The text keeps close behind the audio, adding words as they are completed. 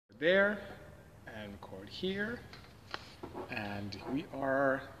there, and record here. And we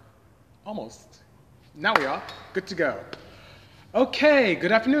are almost, now we are good to go. Okay,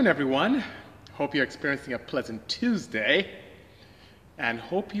 good afternoon, everyone. Hope you're experiencing a pleasant Tuesday, and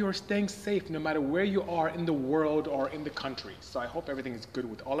hope you are staying safe no matter where you are in the world or in the country. So I hope everything is good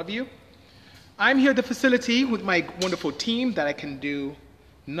with all of you. I'm here at the facility with my wonderful team that I can do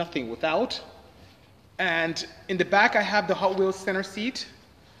nothing without. And in the back, I have the Hot Wheels center seat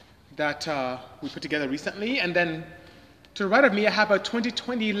that we put together recently. And then to the right of me, I have a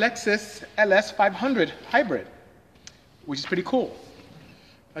 2020 Lexus LS 500 hybrid, which is pretty cool.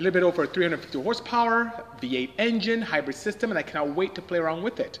 A little bit over 350 horsepower, V8 engine, hybrid system, and I cannot wait to play around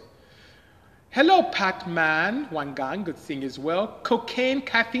with it. Hello, Pac-Man, Wangan, good seeing you as well. Cocaine,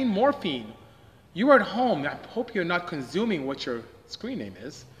 caffeine, morphine. You are at home. I hope you're not consuming what your screen name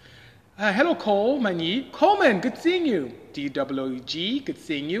is. Hello, Cole Magny. Coleman, good seeing you. DWG, good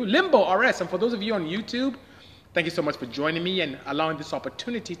seeing you. Limbo RS, and for those of you on YouTube, thank you so much for joining me and allowing this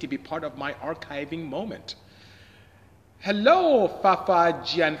opportunity to be part of my archiving moment. Hello, Fafa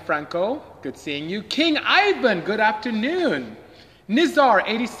Gianfranco, good seeing you. King Ivan, good afternoon. Nizar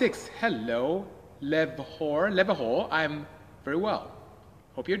 86, hello. Levahor, I'm very well.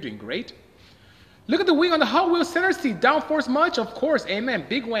 Hope you're doing great. Look at the wing on the Hot Wheels center seat. Downforce much? Of course. Amen.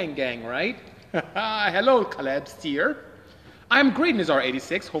 Big Wang gang, right? Hello, Caleb Steer. I'm great,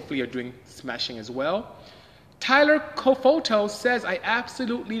 Nizar86. Hopefully you're doing smashing as well. Tyler Kofoto says, I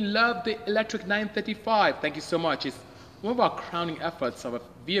absolutely love the electric 935. Thank you so much. It's one of our crowning efforts of a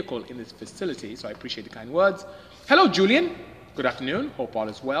vehicle in this facility, so I appreciate the kind words. Hello, Julian. Good afternoon. Hope all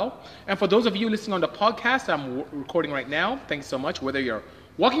is well. And for those of you listening on the podcast, I'm recording right now. Thank you so much. Whether you're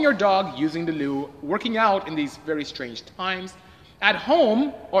walking your dog, using the loo, working out in these very strange times, at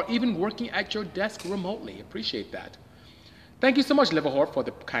home, or even working at your desk remotely. Appreciate that. Thank you so much, Levahor, for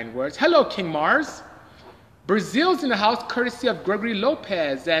the kind words. Hello, King Mars. Brazil's in the house, courtesy of Gregory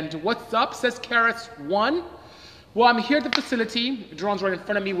Lopez. And what's up, says Karis1. Well, I'm here at the facility. Jeron's right in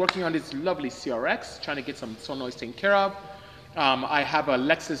front of me working on this lovely CRX, trying to get some noise taken care of. I have a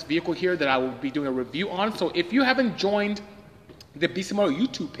Lexus vehicle here that I will be doing a review on. So if you haven't joined the BC Moto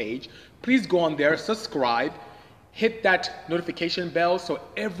YouTube page, please go on there, subscribe, hit that notification bell so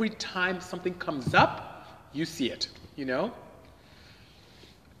every time something comes up, you see it, you know?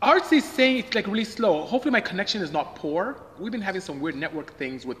 Artsy is saying it's like really slow. Hopefully my connection is not poor. We've been having some weird network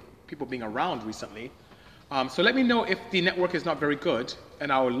things with people being around recently. So let me know if the network is not very good,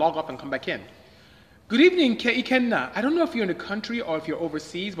 and I'll log off and come back in. Good evening, Ikenna. I don't know if you're in the country or if you're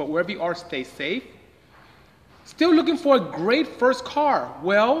overseas, but wherever you are, stay safe. Still looking for a great first car?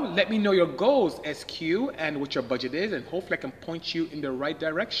 Well, let me know your goals, SQ, and what your budget is, and hopefully I can point you in the right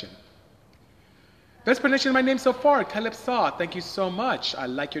direction. Best pronunciation of my name so far, Caleb Saw. Thank you so much. I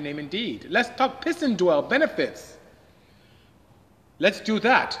like your name indeed. Let's talk Piston Dwell benefits. Let's do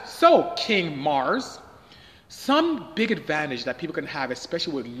that. So, King Mars. Some big advantage that people can have,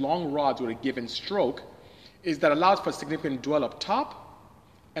 especially with long rods with a given stroke, is that allows for significant dwell up top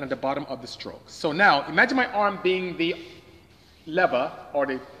and at the bottom of the stroke. So now, imagine my arm being the lever, or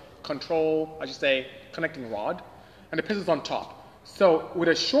the control, I should say, connecting rod, and the piston's on top. So with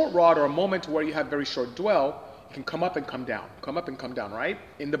a short rod or a moment where you have very short dwell, you can come up and come down, right?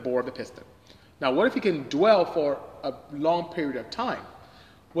 In the bore of the piston. Now, what if you can dwell for a long period of time?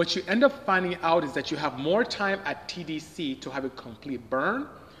 What you end up finding out is that you have more time at TDC to have a complete burn,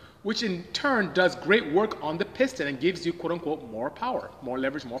 which in turn does great work on the piston and gives you, quote unquote, more power, more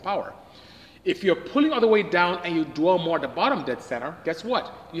leverage, more power. If you're pulling all the way down and you dwell more at the bottom dead center, guess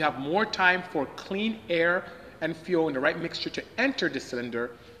what? You have more time for clean air and fuel in the right mixture to enter the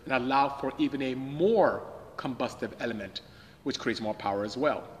cylinder and allow for even a more combustive element, which creates more power as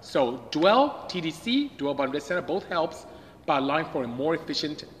well. So dwell, TDC, dwell bottom dead center, both helps by allowing for a more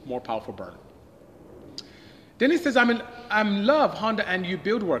efficient, more powerful burn. Dennis says, I'm love Honda and you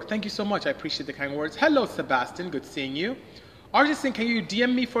build work. Thank you so much. I appreciate the kind words. Hello, Sebastian. Good seeing you. RJ saying, can you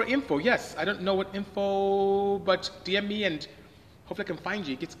DM me for info? Yes. I don't know what info, but DM me and hopefully I can find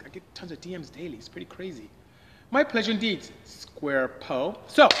you. I get tons of DMs daily. It's pretty crazy. My pleasure indeed, Square Po.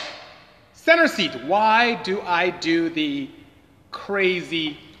 So, center seat. Why do I do the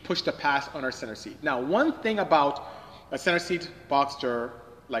crazy push to pass on our center seat? Now, one thing about a center seat Boxster,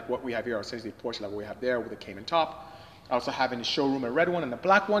 like what we have here, or center seat Porsche, like what we have there with the Cayman top. I also have in the showroom a red one and a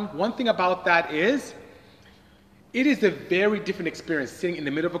black one. One thing about that is, it is a very different experience sitting in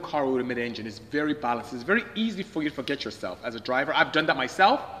the middle of a car with a mid-engine. It's very balanced. It's very easy for you to forget yourself as a driver. I've done that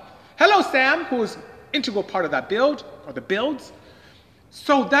myself. Hello, Sam, who is integral part of that build, or the builds.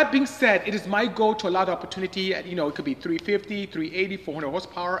 So that being said, it is my goal to allow the opportunity at, it could be 350, 380, 400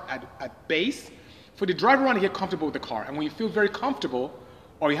 horsepower at base for the driver around to get comfortable with the car. And when you feel very comfortable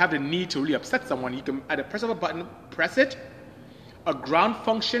or you have the need to really upset someone, you can, at the press of a button, press it. A ground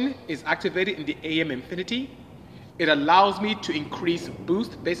function is activated in the AM Infinity. It allows me to increase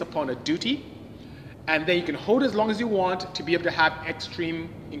boost based upon a duty. And then you can hold it as long as you want to be able to have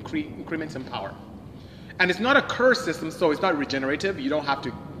extreme increments in power. And it's not a curve system, so it's not regenerative. You don't have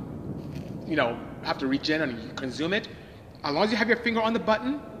to, regen and consume it. As long as you have your finger on the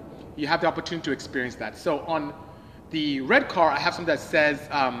button, you have the opportunity to experience that. So on the red car, I have something that says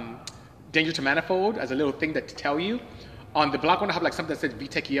danger to manifold as a little thing that to tell you. On the black one, I have like something that says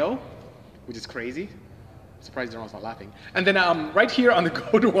VTEC EO, which is crazy. I'm surprised Daron's not laughing. And then right here on the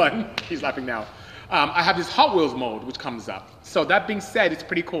gold one, he's laughing now, I have this Hot Wheels mode, which comes up. So that being said, it's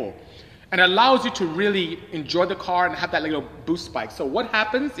pretty cool. And it allows you to really enjoy the car and have that little boost spike. So what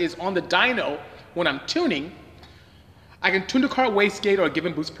happens is on the dyno, when I'm tuning, I can tune the car at wastegate or a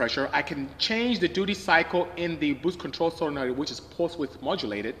given boost pressure. I can change the duty cycle in the boost control solenoid, which is pulse width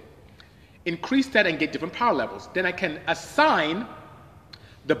modulated, increase that and get different power levels. Then I can assign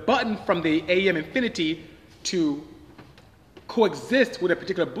the button from the AM Infinity to coexist with a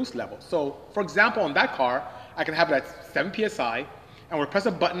particular boost level. So for example, on that car, I can have it at 7 PSI, and when I press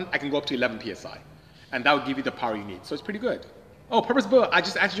a button, I can go up to 11 PSI. And that will give you the power you need. So it's pretty good. Oh, purpose build, I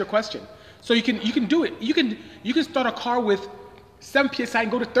just answered your question. So you can do it. You can start a car with 7 PSI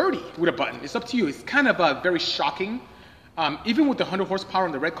and go to 30 with a button. It's up to you. It's kind of very shocking. Even with the 100 horsepower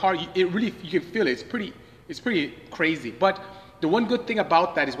on the red car, you can feel it. It's pretty crazy. But the one good thing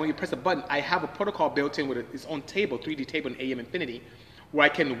about that is when you press a button, I have a protocol built in with its own table, 3D table in AM Infinity, where I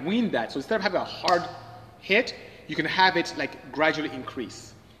can wean that. So instead of having a hard hit, you can have it like gradually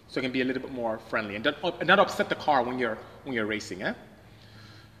increase, so it can be a little bit more friendly and not upset the car when you're racing.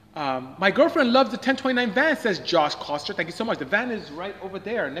 My girlfriend loves the 1029 van, says Josh Koster. Thank you so much. The van is right over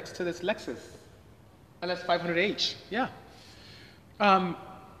there next to this Lexus LS 500H. Yeah.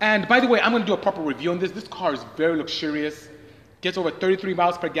 And by the way, I'm going to do a proper review on this. This car is very luxurious. Gets over 33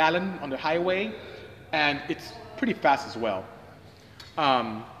 miles per gallon on the highway, and it's pretty fast as well.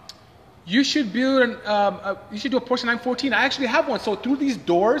 You should build you should do a Porsche 914. I actually have one. So through these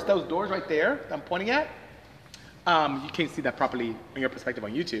doors, those doors right there that I'm pointing at, you can't see that properly in your perspective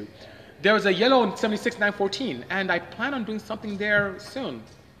on YouTube. There was a yellow 76 914, and I plan on doing something there soon.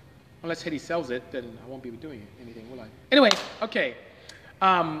 Unless Hedy sells it, then I won't be doing anything, will I? Anyway, okay.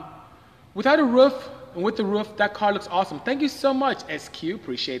 Without a roof and with the roof, that car looks awesome. Thank you so much, SQ.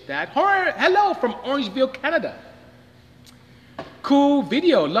 Appreciate that. Hello from Orangeville, Canada. Cool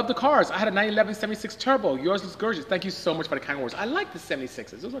video. Love the cars. I had a 911 76 Turbo. Yours looks gorgeous. Thank you so much for the kind words. I like the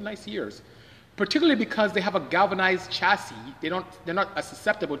 76s. Those are nice years. Particularly because they have a galvanized chassis. They're not as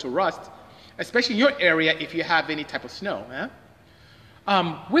susceptible to rust, especially in your area if you have any type of snow.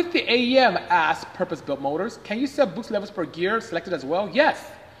 With the AEM as purpose-built motors, can you set boost levels per gear selected as well?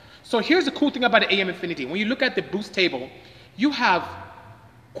 Yes. So here's the cool thing about the AM Infinity. When you look at the boost table, you have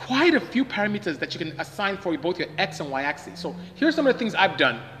quite a few parameters that you can assign for both your X and Y axis. So here's some of the things I've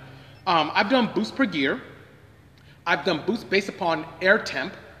done. I've done boost per gear. I've done boost based upon air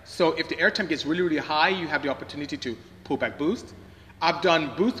temp. So if the air temp gets really, really high, you have the opportunity to pull back boost. I've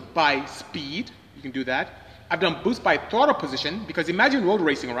done boost by speed. You can do that. I've done boost by throttle position, because imagine road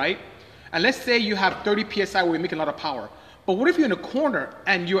racing, right? And let's say you have 30 PSI where you're making a lot of power. But what if you're in a corner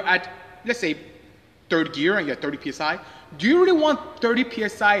and you're at, let's say, third gear and you're at 30 PSI? Do you really want 30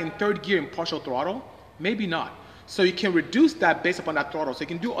 PSI in third gear in partial throttle? Maybe not. So you can reduce that based upon that throttle. So you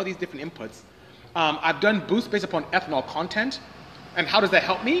can do all these different inputs. I've done boost based upon ethanol content. And how does that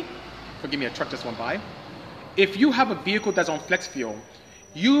help me? Forgive me, a truck just went by. If you have a vehicle that's on flex fuel,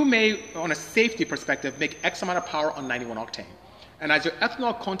 you may, on a safety perspective, make X amount of power on 91 octane. And as your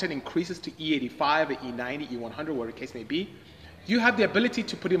ethanol content increases to E85 or E90, E100, whatever the case may be, you have the ability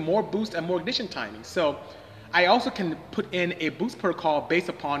to put in more boost and more ignition timing. So I also can put in a boost protocol based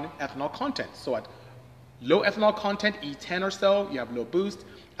upon ethanol content. So at low ethanol content, E10 or so, you have low boost.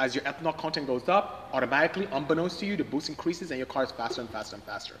 As your ethanol content goes up, automatically, unbeknownst to you, the boost increases and your car is faster and faster and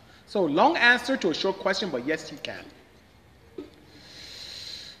faster. So long answer to a short question, but yes, you can.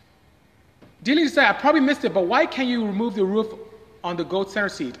 Dealing to say, I probably missed it, but why can't you remove the roof on the gold center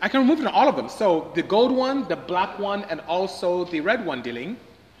seat? I can remove it on all of them. So the gold one, the black one, and also the red one, Dealing,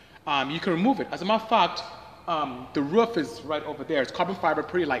 you can remove it. As a matter of fact, the roof is right over there. It's carbon fiber,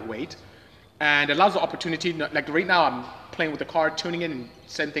 pretty lightweight, and it allows the opportunity, like right now I'm playing with the car, tuning it and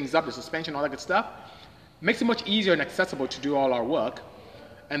setting things up, the suspension, all that good stuff. Makes it much easier and accessible to do all our work.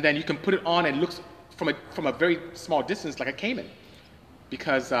 And then you can put it on and it looks from a very small distance like a Cayman.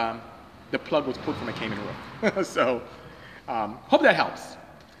 because the plug was pulled from the Cayman roof. So hope that helps.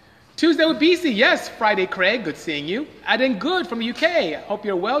 Tuesday with BC. Yes, Friday, Craig. Good seeing you. Aden Good from the UK. Hope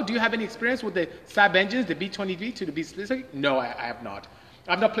you're well. Do you have any experience with the Saab engines, the B20V to the B60? No, I have not.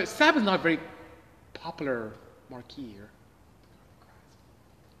 I've not played. Saab is not a very popular marquee here.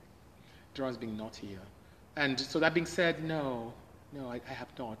 Duran's being naughty here. And so that being said, no, I have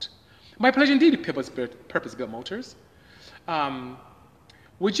not. My pleasure indeed, Purpose-Built Motors.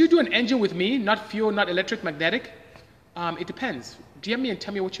 Would you do an engine with me? Not fuel, not electric, magnetic? It depends. DM me and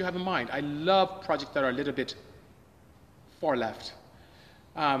tell me what you have in mind. I love projects that are a little bit far left.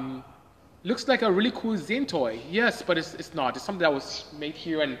 Looks like a really cool Zen toy. Yes, but it's not. It's something that was made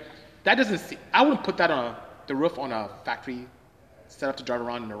here, and that doesn't see. I wouldn't put that on the roof on a factory set up to drive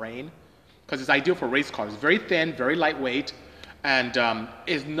around in the rain, because it's ideal for race cars. It's very thin, very lightweight, and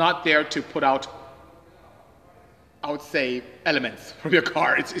is not there to put out, I would say, elements from your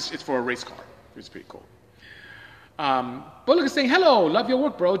car. It's for a race car. It's pretty cool. Bullock is saying, hello, love your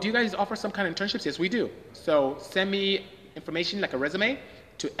work, bro. Do you guys offer some kind of internships? Yes, we do. So send me information like a resume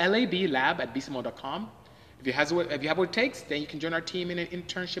to lablab@bcmo.com. If you have what it takes, then you can join our team in an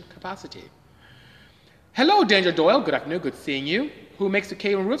internship capacity. Hello, Danger Doyle. Good afternoon. Good seeing you. Who makes the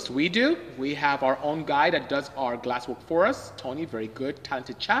Cayman roofs? We do. We have our own guy that does our glass work for us. Tony, very good,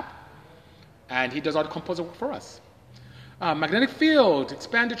 talented chap. And he does all the composer work for us. Magnetic field,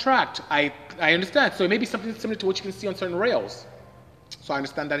 expand the tract. I understand. So it may be something similar to what you can see on certain rails. So I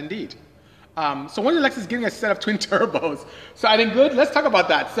understand that indeed. So when is Lexus getting a set of twin turbos? So I think good. Let's talk about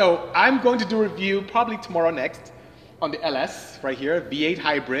that. So I'm going to do a review probably tomorrow next on the LS right here, V8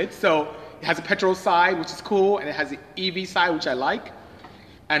 hybrid. So it has a petrol side, which is cool, and it has the EV side, which I like,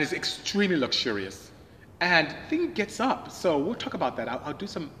 and it's extremely luxurious. And the thing gets up. So we'll talk about that. I'll do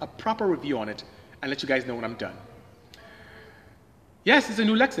a proper review on it and let you guys know when I'm done. Yes, it's a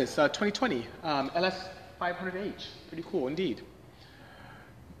new Lexus, 2020, LS 500H. Pretty cool indeed.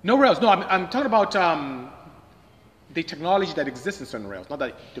 No rails. No, I'm talking about the technology that exists in certain rails, not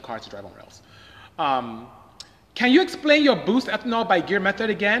that the cars drive on rails. Can you explain your boost ethanol by gear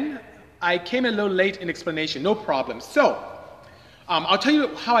method again? I came a little late in explanation. No problem. So I'll tell you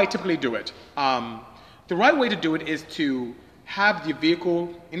how I typically do it. The right way to do it is to have the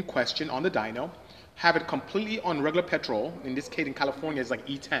vehicle in question on the dyno, have it completely on regular petrol. In this case, in California, it's like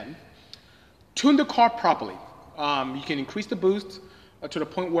E10. Tune the car properly. You can increase the boost to the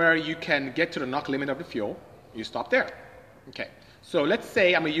point where you can get to the knock limit of the fuel. You stop there. Okay. So let's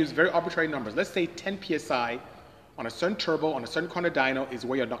say, I'm going to use very arbitrary numbers. Let's say 10 PSI on a certain turbo, on a certain corner dyno is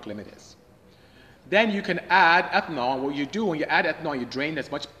where your knock limit is. Then you can add ethanol. And what you do when you add ethanol, you drain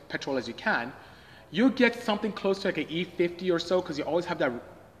as much petrol as you can. You'll get something close to like an E50 or so, because you always have that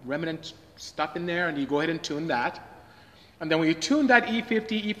remnant stuff in there, and you go ahead and tune that. And then when you tune that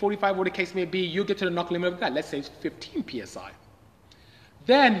E50, E45, whatever the case may be, you get to the knock limit of that. Let's say it's 15 PSI.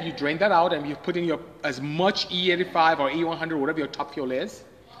 Then you drain that out and you put in as much E85 or E100, whatever your top fuel is.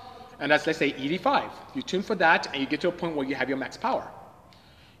 And that's, let's say, E85. You tune for that and you get to a point where you have your max power.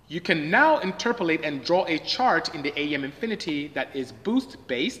 You can now interpolate and draw a chart in the AEM Infinity that is boost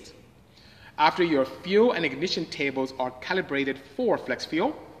based after your fuel and ignition tables are calibrated for flex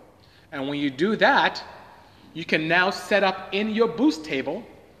fuel. And when you do that, you can now set up in your boost table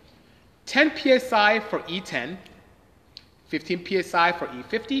 10 PSI for E10, 15 PSI for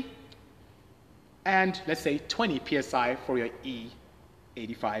E50, and let's say 20 PSI for your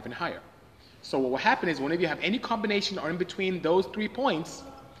E85 and higher. So what will happen is whenever you have any combination or in between those 3 points,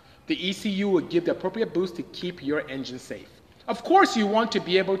 the ECU will give the appropriate boost to keep your engine safe. Of course, you want to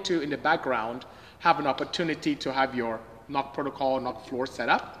be able to, in the background, have an opportunity to have your knock protocol, knock floor set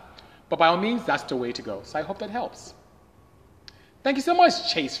up. But by all means, that's the way to go. So I hope that helps. Thank you so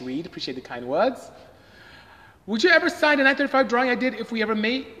much, Chase Reed. Appreciate the kind words. Would you ever sign the 935 drawing I did if we ever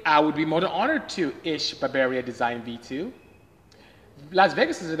meet? I would be more than honored to. Ish Barbaria Design V2. Las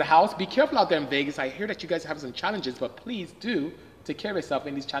Vegas is in the house. Be careful out there in Vegas. I hear that you guys have some challenges, but please do take care of yourself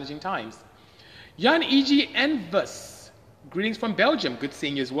in these challenging times. Jan E.G. Envus. Greetings from Belgium. Good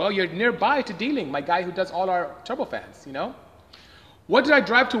seeing you as well. You're nearby to Dealing, my guy who does all our turbofans, you know. What did I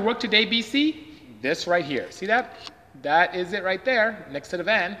drive to work today, BC? This right here. See that? That is it right there, next to the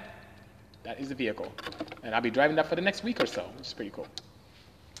van. That is the vehicle. And I'll be driving that for the next week or so, which is pretty cool.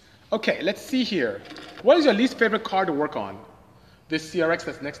 Okay, let's see here. What is your least favorite car to work on? This CRX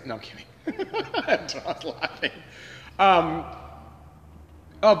that's next. No, I'm kidding. I'm just laughing. Of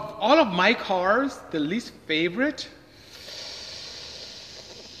all of my cars, the least favorite,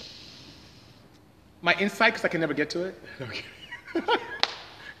 my Insight, because I can never get to it. Okay.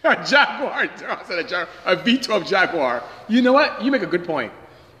 A Jaguar. I said a Jaguar. A V12 Jaguar. You know what? You make a good point.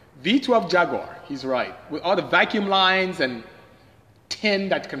 V12 Jaguar. He's right. With all the vacuum lines and tin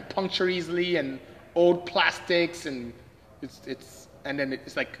that can puncture easily and old plastics and it's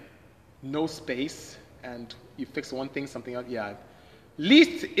like no space and you fix one thing, something else. Yeah.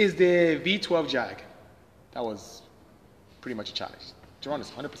 Least is the V12 Jag. That was pretty much a challenge. Jerron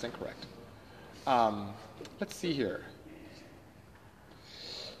is 100% correct. Let's see here.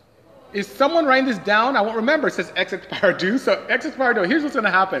 Is someone writing this down? I won't remember. It says X expire due. So X expire due. Here's what's going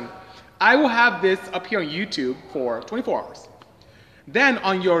to happen. I will have this up here on YouTube for 24 hours. Then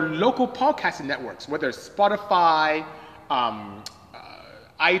on your local podcasting networks, whether it's Spotify,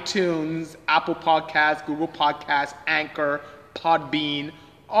 iTunes, Apple Podcasts, Google Podcasts, Anchor, Podbean,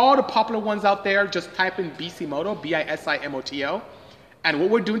 all the popular ones out there, just type in Bisimoto, B-I-S-I-M-O-T-O. And what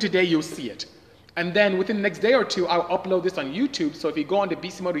we're doing today, you'll see it. And then within the next day or two, I'll upload this on YouTube. So if you go on the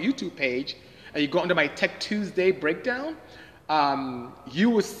Bisimoto YouTube page and you go under my Tech Tuesday breakdown, you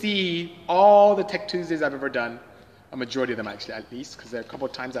will see all the Tech Tuesdays I've ever done. A majority of them actually, at least, because there are a couple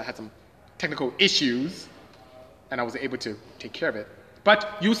of times I had some technical issues and I was able to take care of it.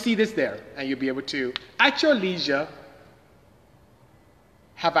 But you'll see this there and you'll be able to, at your leisure,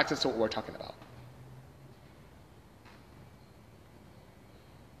 have access to what we're talking about.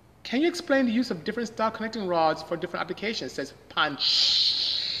 Can you explain the use of different style connecting rods for different applications? It says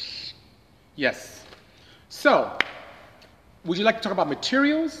punch. Yes. So, would you like to talk about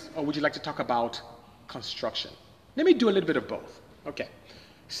materials or would you like to talk about construction? Let me do a little bit of both. Okay.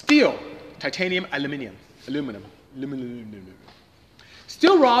 Steel, titanium, aluminum.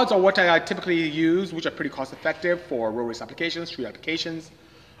 Steel rods are what I typically use, which are pretty cost effective for road race applications, street applications.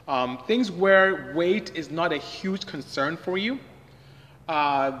 Things where weight is not a huge concern for you.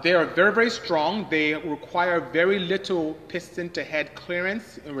 They are very, very strong. They require very little piston to head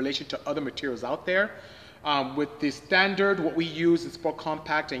clearance in relation to other materials out there. With the standard, what we use in Sport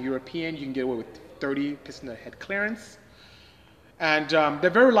Compact and European, you can get away with 30 piston to head clearance. And they're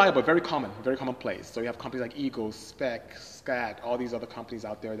very reliable, very commonplace. So you have companies like Eagle, Spec, Scat, all these other companies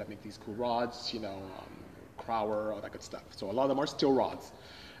out there that make these cool rods, Crower, all that good stuff. So a lot of them are steel rods.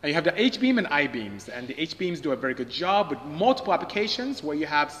 And you have the H-beam and I-beams, and the H-beams do a very good job with multiple applications where you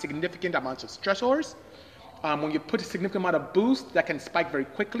have significant amounts of stressors. When you put a significant amount of boost that can spike very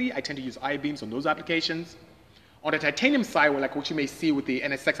quickly, I tend to use I-beams on those applications. On the titanium side, like what you may see with the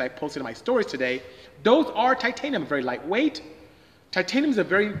NSX I posted in my stories today, those are titanium, very lightweight. Titanium is a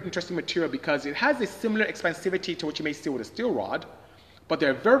very interesting material because it has a similar expansivity to what you may see with a steel rod, but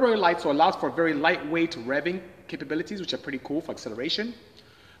they're very, very light, so it allows for very lightweight revving capabilities, which are pretty cool for acceleration.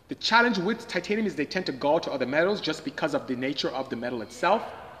 The challenge with titanium is they tend to gall to other metals just because of the nature of the metal itself.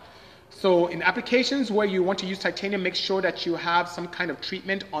 So in applications where you want to use titanium, make sure that you have some kind of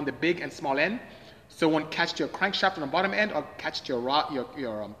treatment on the big and small end. So it won't catch your crankshaft on the bottom end or catch your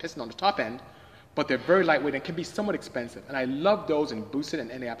piston on the top end. But they're very lightweight and can be somewhat expensive. And I love those in boosted and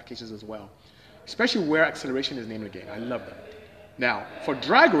NA applications as well, especially where acceleration is named again. I love them. Now, for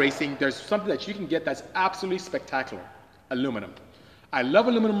drag racing, there's something that you can get that's absolutely spectacular: aluminum. I love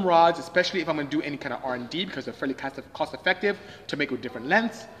aluminum rods, especially if I'm going to do any kind of R&D because they're fairly cost effective to make with different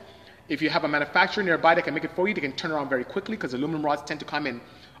lengths. If you have a manufacturer nearby that can make it for you, they can turn around very quickly because aluminum rods tend to come in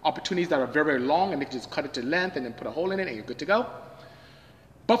opportunities that are very, very long and they can just cut it to length and then put a hole in it and you're good to go.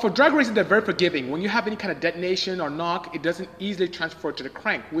 But for drag racing, they're very forgiving. When you have any kind of detonation or knock, it doesn't easily transfer to the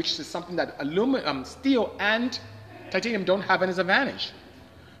crank, which is something that steel and titanium don't have as an advantage.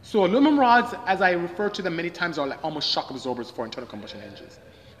 So aluminum rods, as I refer to them many times, are like almost shock absorbers for internal combustion engines.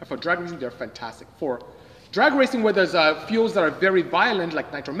 And for drag racing, they're fantastic. For drag racing where there's fuels that are very violent,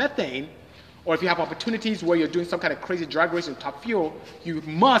 like nitromethane, or if you have opportunities where you're doing some kind of crazy drag racing top fuel, you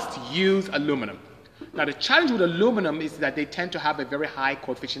must use aluminum. Now the challenge with aluminum is that they tend to have a very high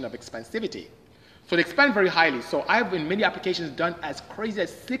coefficient of expansivity. So they expand very highly. So I've in many applications done as crazy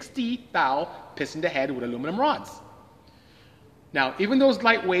as 60 thou piston to head with aluminum rods. Now, even though it's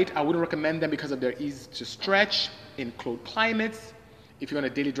lightweight, I wouldn't recommend them because of their ease to stretch in cold climates. If you're on a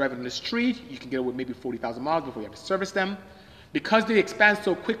daily drive in the street, you can get away with maybe 40,000 miles before you have to service them. Because they expand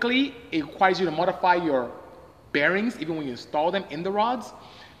so quickly, it requires you to modify your bearings, even when you install them in the rods,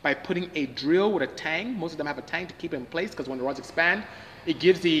 by putting a drill with a tang. Most of them have a tang to keep it in place because when the rods expand, it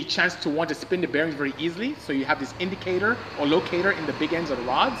gives the chance to want to spin the bearings very easily. So you have this indicator or locator in the big ends of the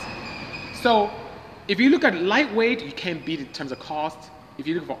rods. So if you look at lightweight, you can't beat it in terms of cost. If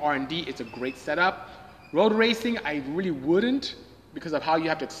you look for R&D, it's a great setup. Road racing, I really wouldn't because of how you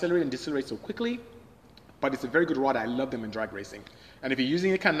have to accelerate and decelerate so quickly. But it's a very good rod. I love them in drag racing. And if you're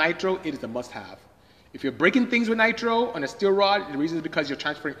using any kind of nitro, it is a must-have. If you're breaking things with nitro on a steel rod, the reason is because you're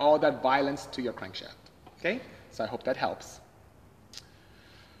transferring all that violence to your crankshaft. Okay? So I hope that helps.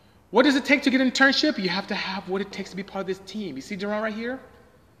 What does it take to get an internship? You have to have what it takes to be part of this team. You see Duran right here?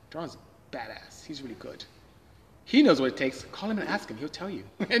 Duran's badass. He's really good. He knows what it takes. Call him and ask him. He'll tell you.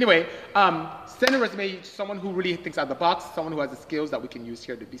 Anyway, send a resume to someone who really thinks out of the box, someone who has the skills that we can use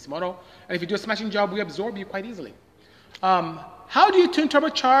here at Bisimoto. And if you do a smashing job, we absorb you quite easily. How do you tune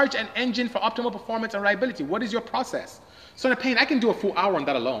turbocharge an engine for optimal performance and reliability? What is your process? So in a pain, I can do a full hour on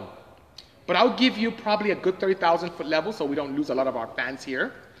that alone. But I'll give you probably a good 30,000 foot level so we don't lose a lot of our fans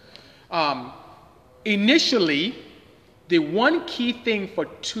here. Initially, the one key thing for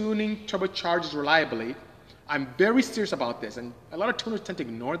tuning turbochargers reliably, I'm very serious about this, and a lot of tuners tend to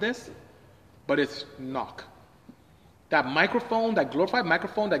ignore this, but it's knock. That microphone, that glorified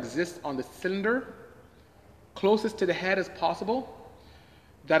microphone that exists on the cylinder, closest to the head as possible,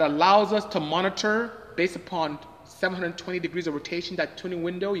 that allows us to monitor based upon 720 degrees of rotation, that tuning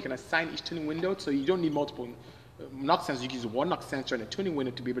window. You can assign each tuning window, so you don't need multiple knock sensors. You can use one knock sensor and a tuning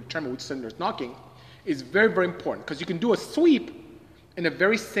window to be able to determine which cylinder is knocking. Is very, very important because you can do a sweep in a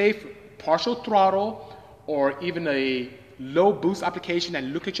very safe partial throttle or even a low boost application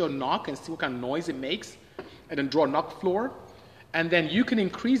and look at your knock and see what kind of noise it makes and then draw a knock floor. And then you can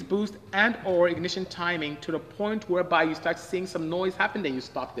increase boost and or ignition timing to the point whereby you start seeing some noise happen, then you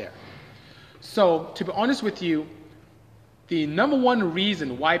stop there. So to be honest with you, the number one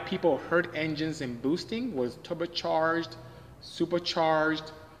reason why people hurt engines in boosting was turbocharged,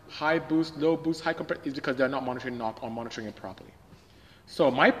 supercharged, high boost, low boost, high compress is because they're not monitoring knock or monitoring it properly. So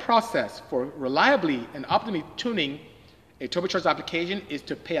my process for reliably and optimally tuning a turbocharged application is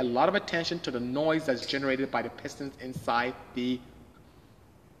to pay a lot of attention to the noise that's generated by the pistons inside the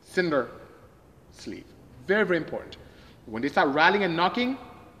cylinder sleeve. Very, very important. When they start rattling and knocking,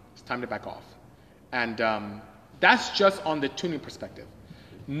 it's time to back off. And that's just on the tuning perspective.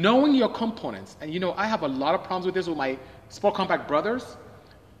 Knowing your components, and you know, I have a lot of problems with this with my Sport Compact brothers.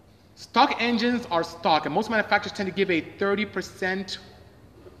 Stock engines are stock, and most manufacturers tend to give a 30%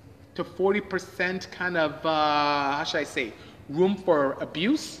 to 40% kind of, how should I say, room for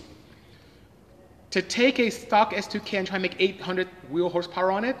abuse. To take a stock S2K and try and make 800 wheel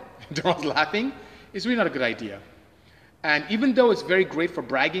horsepower on it, they're all laughing, is really not a good idea. And even though it's very great for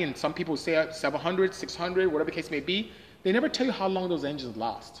bragging, and some people say 700, 600, whatever the case may be, they never tell you how long those engines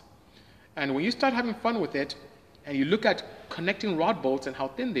last. And when you start having fun with it, and you look at connecting rod bolts and how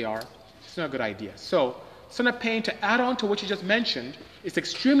thin they are, it's not a good idea. So, son of pain, to add on to what you just mentioned, it's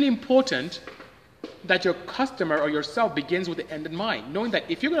extremely important that your customer or yourself begins with the end in mind, knowing that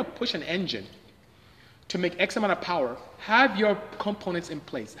if you're going to push an engine to make X amount of power, have your components in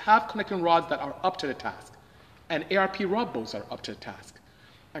place, have connecting rods that are up to the task, and ARP rod bolts are up to the task,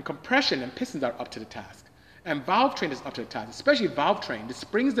 and compression and pistons are up to the task, and valve train is up to the task, especially valve train. The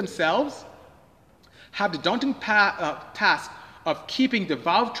springs themselves have the daunting task of keeping the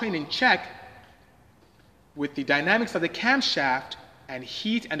valve train in check with the dynamics of the camshaft and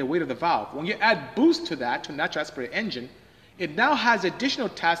heat and the weight of the valve. When you add boost to that, to a natural aspirated engine, it now has the additional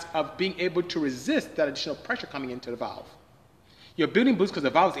task of being able to resist that additional pressure coming into the valve. You're building boost because the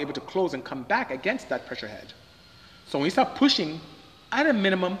valve is able to close and come back against that pressure head. So when you start pushing, at a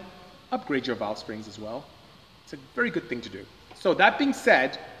minimum, upgrade your valve springs as well. It's a very good thing to do. So that being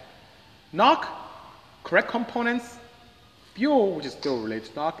said, knock, correct components, fuel, which is still related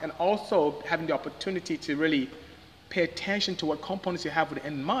to knock, and also having the opportunity to really pay attention to what components you have with the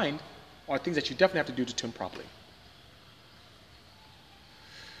end in mind are things that you definitely have to do to tune properly.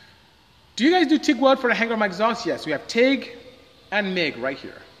 Do you guys do TIG weld for the hanger of my exhaust? Yes, we have TIG and MIG right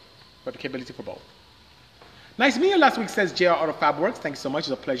here. Got the capability for both. Nice meeting you last week, says JR Auto Fab Works. Thank you so much.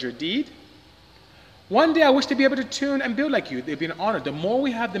 It's a pleasure indeed. One day I wish to be able to tune and build like you. It'd be an honor. The more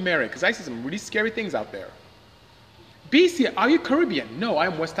we have, the merrier, because I see some really scary things out there. BC, are you Caribbean? No,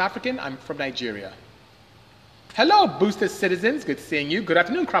 I'm West African. I'm from Nigeria. Hello, boosted citizens. Good seeing you. Good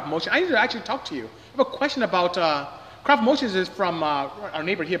afternoon, Craft Motion. I need to actually talk to you. I have a question about, Craft Motions is from our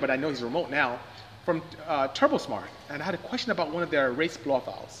neighbor here, but I know he's remote now, from TurboSmart. And I had a question about one of their race blow-off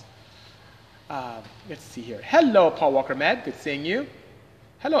valves. Let's see here. Hello, Paul Walker Med. Good seeing you.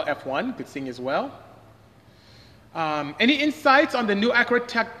 Hello, F1. Good seeing you as well. Any insights on the new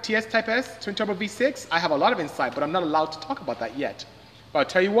Acura TS Type S Twin Turbo V6? I have a lot of insight, but I'm not allowed to talk about that yet. But I'll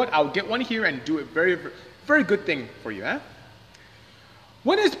tell you what, I'll get one here and do a very, very good thing for you.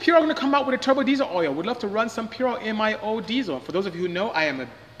 When is Purell going to come out with a turbo diesel oil? Would love to run some Purell MIO diesel. For those of you who know, I am a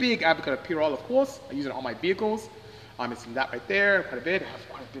big advocate of Purell, of course. I use it on all my vehicles. It's in that right there, quite a bit. I have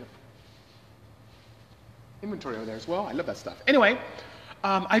quite a bit of inventory over there as well. I love that stuff. Anyway,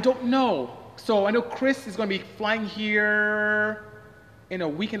 I don't know. So I know Chris is going to be flying here in a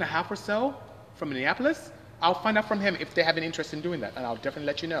week and a half or so from Minneapolis. I'll find out from him if they have an interest in doing that, and I'll definitely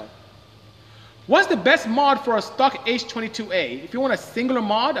let you know. What's the best mod for a stock H22A? If you want a singular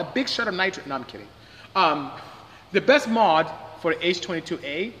mod, a big shot of nitrate. No, I'm kidding. The best mod for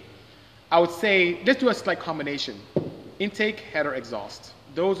H22A, I would say, let's do a slight combination. Intake, header, exhaust.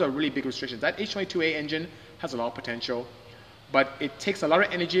 Those are really big restrictions. That H22A engine has a lot of potential, but it takes a lot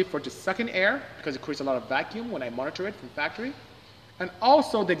of energy for it to suck in air because it creates a lot of vacuum when I monitor it from factory. And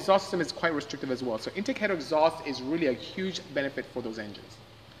also the exhaust system is quite restrictive as well. So intake, header, exhaust is really a huge benefit for those engines.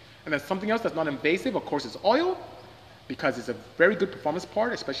 And then something else that's not invasive, of course, is oil, because it's a very good performance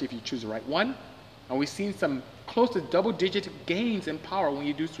part, especially if you choose the right one. And we've seen some close to double-digit gains in power when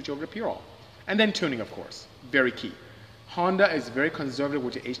you do switch over to pure oil. And then tuning, of course, very key. Honda is very conservative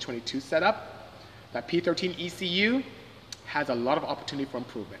with the H22 setup. That P13 ECU has a lot of opportunity for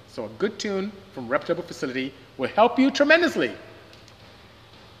improvement. So a good tune from a reputable facility will help you tremendously.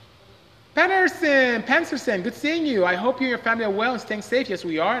 Panserson, good seeing you. I hope you and your family are well and staying safe. Yes,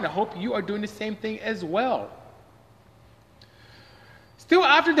 we are, and I hope you are doing the same thing as well. Still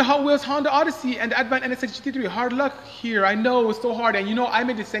after the Hot Wheels Honda Odyssey and the Advent NSX GT3, hard luck here. I know it was so hard, and you know I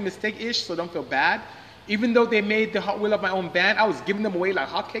made the same mistake-ish, so don't feel bad. Even though they made the Hot Wheel of my own van, I was giving them away like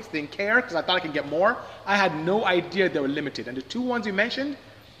hotcakes, didn't care, because I thought I could get more. I had no idea they were limited. And the two ones you mentioned,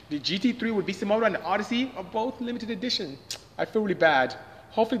 the GT3 with Bisimoto and the Odyssey, are both limited edition. I feel really bad.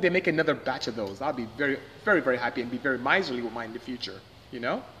 Hopefully they make another batch of those. I'll be very, very, very happy and be very miserly with mine in the future, you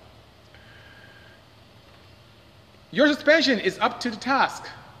know? Your suspension is up to the task.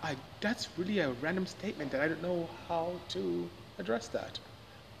 That's really a random statement that I don't know how to address that.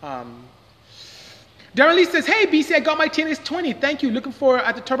 Darren Lee says, hey BC, I got my TNX20. Thank you. Looking for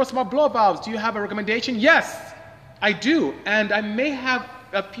at the turbo smart blow valves. Do you have a recommendation? Yes, I do. And I may have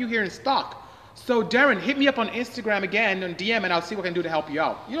a few here in stock. So Darren, hit me up on Instagram again, on DM, and I'll see what I can do to help you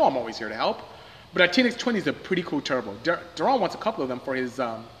out. You know I'm always here to help. But our TNX20 is a pretty cool turbo. Duran wants a couple of them for his,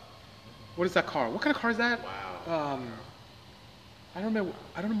 what is that car? What kind of car is that? Wow. I don't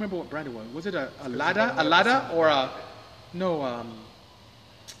remember what brand it was. Was it a Lada or a, no,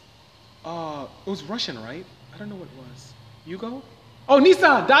 it was Russian, right? I don't know what it was. Yugo? Oh,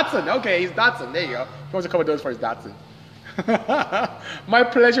 Nissan, Datsun. Okay, he's Datsun. There you go. He wants a couple of those for his Datsun. My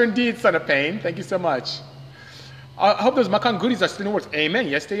pleasure indeed, son of pain. Thank you so much. I hope those Macan goodies are still in works. Amen.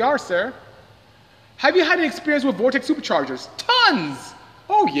 Yes, they are, sir. Have you had an experience with Vortex superchargers? Tons.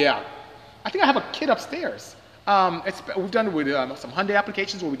 Oh yeah. I think I have a kit upstairs. We've done it with some Hyundai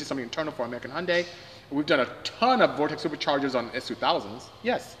applications where we did something internal for American Hyundai. We've done a ton of Vortex superchargers on S2000s.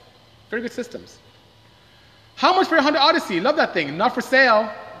 Yes, very good systems. How much for your Honda Odyssey? Love that thing. Not for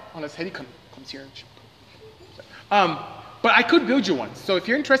sale, unless Hedy comes here. But I could build you one. So if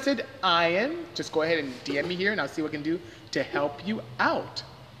you're interested, Ian, just go ahead and DM me here and I'll see what I can do to help you out.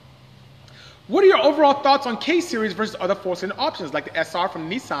 What are your overall thoughts on K-Series versus other four-cylinder options like the SR from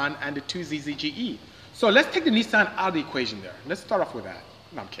Nissan and the 2ZZGE? So let's take the Nissan out of the equation there. Let's start off with that.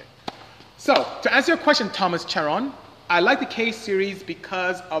 No, I'm kidding. So to answer your question, Thomas Charon, I like the K-Series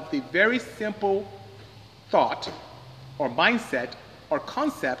because of the very simple thought or mindset or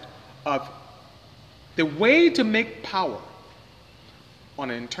concept of the way to make power on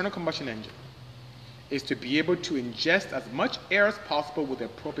an internal combustion engine is to be able to ingest as much air as possible with the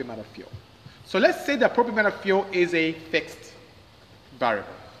appropriate amount of fuel. So let's say the appropriate amount of fuel is a fixed variable.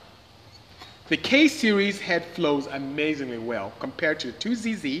 The K-Series head flows amazingly well compared to the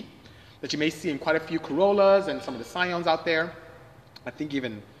 2ZZ that you may see in quite a few Corollas and some of the Scions out there. I think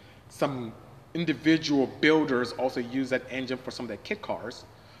even some individual builders also use that engine for some of their kit cars.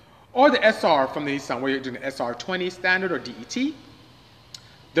 Or the SR from the Nissan, where you're doing the SR20 standard or DET.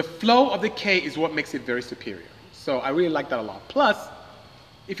 The flow of the K is what makes it very superior. So I really like that a lot. Plus,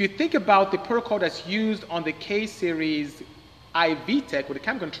 if you think about the protocol that's used on the K-Series iVTEC with the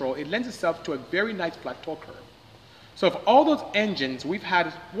cam control, it lends itself to a very nice flat torque curve. So if all those engines, we've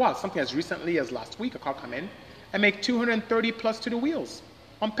had, well, something as recently as last week, a car come in and make 230 plus to the wheels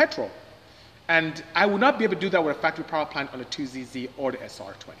on petrol. And I would not be able to do that with a factory power plant on the 2ZZ or the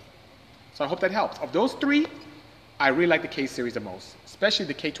SR20. So I hope that helps. Of those three, I really like the K-Series the most, especially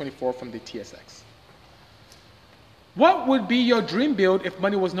the K24 from the TSX. What would be your dream build if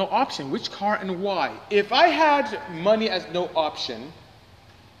money was no option? Which car and why? If I had money as no option,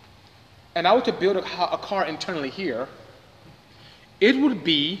 and I were to build a car internally here, it would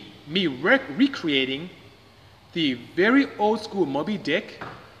be me recreating the very old school Moby Dick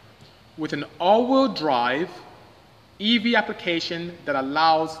with an all-wheel drive EV application that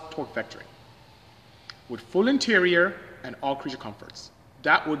allows torque vectoring with full interior and all creature comforts.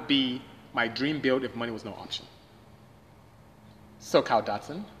 That would be my dream build if money was no option. SoCal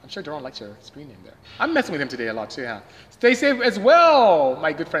Datsun. I'm sure Daron likes your screen name there. I'm messing with him today a lot too, huh? Stay safe as well,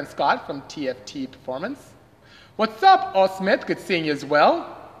 my good friend Scott from TFT Performance. What's up, All Smith? Good seeing you as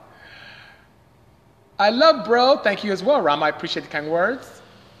well. I love bro. Thank you as well, Ram. I appreciate the kind words.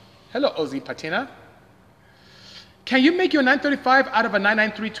 Hello, Ozzy Patina. Can you make your 935 out of a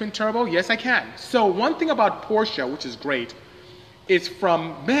 993 twin turbo? Yes, I can. So one thing about Porsche, which is great, is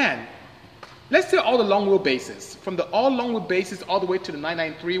from, man, let's say all the long wheelbases, from the all long wheelbases all the way to the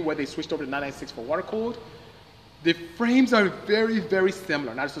 993 where they switched over to 996 for water cooled, the frames are very, very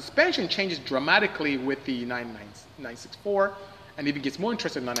similar. Now the suspension changes dramatically with the 964 and even gets more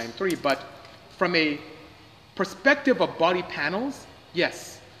interesting in 993, but from a perspective of body panels,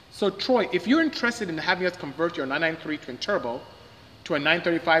 yes. So Troy, if you're interested in having us convert your 993 twin turbo to a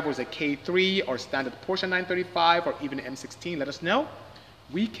 935 or a K3 or standard Porsche 935 or even an M16, let us know.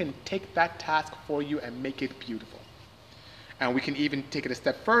 We can take that task for you and make it beautiful. And we can even take it a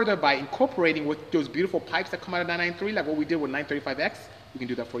step further by incorporating with those beautiful pipes that come out of 993, like what we did with 935X. We can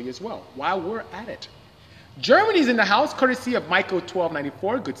do that for you as well while we're at it. Germany's in the house, courtesy of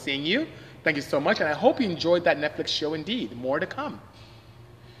Michael1294. Good seeing you. Thank you so much, and I hope you enjoyed that Netflix show indeed. More to come.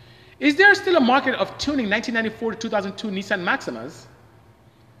 Is there still a market of tuning 1994 to 2002 Nissan Maximas?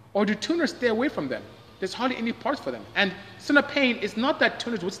 Or do tuners stay away from them? There's hardly any parts for them. And Son of Pain, it's not that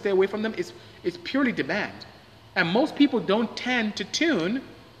tuners would stay away from them, it's purely demand. And most people don't tend to tune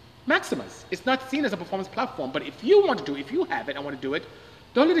Maximas. It's not seen as a performance platform, but if you want to do it, if you have it and want to do it,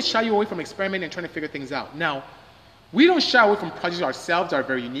 don't let it shy you away from experimenting and trying to figure things out. Now, we don't shy away from projects ourselves that are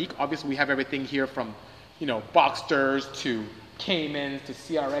very unique. Obviously, we have everything here from, you know, Boxsters to Caymans to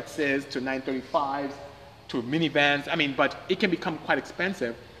CRXs to 935s to minivans. I mean, but it can become quite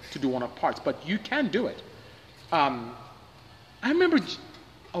expensive to do one-off parts, but you can do it. I remember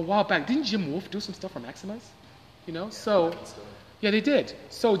a while back, didn't Jim Wolf do some stuff for Maximas? You know, so yeah, they did.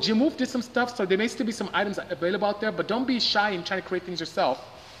 So Jim Wolf did some stuff, so there may still be some items available out there, but don't be shy in trying to create things yourself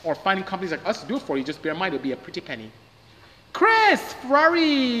or finding companies like us to do it for you. Just bear in mind, it'll be a pretty penny. Chris,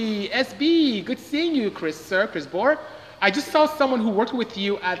 Ferrari, SB, good seeing you, Chris, sir, Chris Bohr. I just saw someone who worked with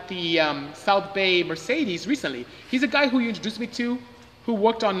you at the South Bay Mercedes recently. He's a guy who you introduced me to, who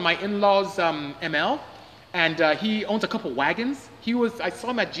worked on my in-laws' ML, and he owns a couple wagons. I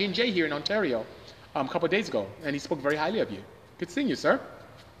saw him at G&J here in Ontario a couple of days ago, and he spoke very highly of you. Good seeing you, sir.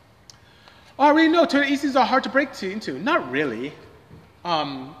 Oh, I already know Toyota ECs are hard to break into. Not really.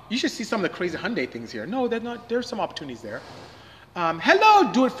 You should see some of the crazy Hyundai things here. No, they're not. There's some opportunities there.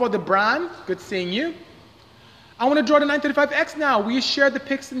 Hello, do it for the brand. Good seeing you. I want to draw the 935X now. Will you share the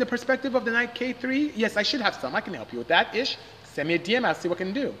pics in the perspective of the 9K3? Yes, I should have some. I can help you with that, Ish. Send me a DM. I'll see what I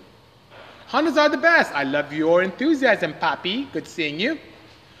can do. Hondas are the best. I love your enthusiasm, Papi. Good seeing you.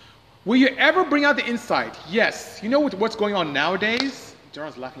 Will you ever bring out the Insight? Yes. You know what's going on nowadays?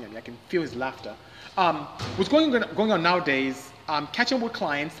 Jaron's laughing at me. I can feel his laughter. What's going on nowadays, I'm catching up with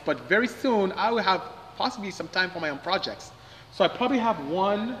clients, but very soon I will have possibly some time for my own projects. So I probably have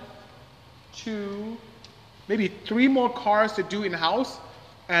 1, 2, maybe 3 more cars to do in-house,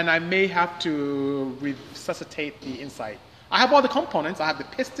 and I may have to resuscitate the Insight. I have all the components. I have the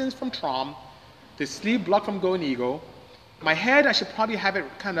pistons from Trom, the sleeve block from Golden Eagle. My head, I should probably have it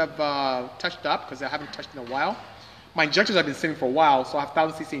kind of touched up because I haven't touched in a while. My injectors have been sitting for a while, so I have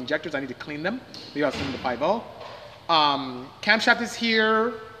 1000cc injectors. I need to clean them. Maybe I'll send them to 5.0. Camshaft is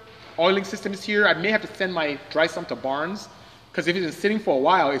here. Oiling system is here. I may have to send my dry sump to Barnes because if it's been sitting for a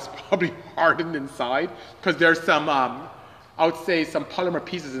while, it's probably hardened inside because there's some, I would say, some polymer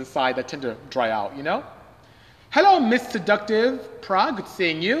pieces inside that tend to dry out, you know? Hello, Miss Seductive Prague. Good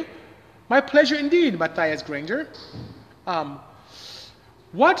seeing you. My pleasure indeed, Matthias Granger.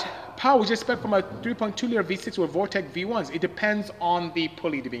 What power would you expect from a 3.2-liter V6 with Vortec V1s? It depends on the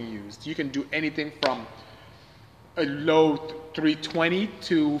pulley being used. You can do anything from a low 320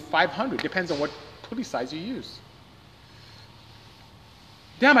 to 500. Depends on what pulley size you use.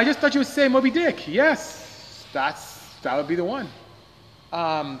 Damn, I just thought you would say Moby Dick. Yes, that would be the one.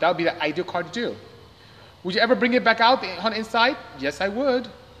 That would be the ideal car to do. Would you ever bring it back out on Insight? Yes, I would.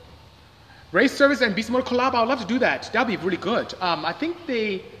 Race service and Beast Mode collab, I would love to do that. That would be really good. I think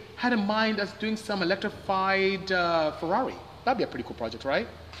they had in mind us doing some electrified Ferrari. That would be a pretty cool project, right?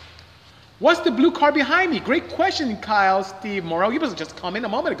 What's the blue car behind me? Great question, Kyle, Steve Morrell. You must have just come in a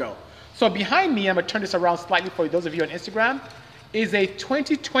moment ago. So behind me, I'm going to turn this around slightly for those of you on Instagram, is a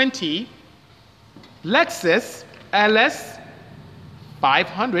 2020 Lexus LS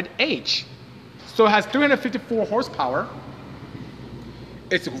 500H. So it has 354 horsepower.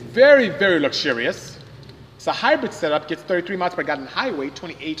 It's very, very luxurious. It's a hybrid setup, gets 33 miles per gallon highway,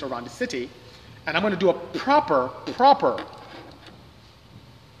 28 around the city. And I'm going to do a proper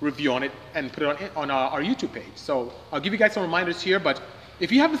review on it and put it on our YouTube page. So I'll give you guys some reminders here, but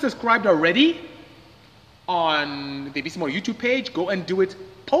if you haven't subscribed already on the ABC Motor YouTube page, go and do it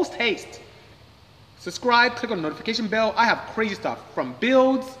post haste. Subscribe, click on the notification bell. I have crazy stuff from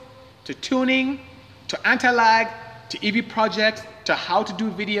builds to tuning to anti-lag to EV projects to how to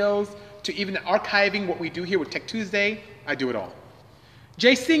do videos to even archiving what we do here with Tech Tuesday. I do it all.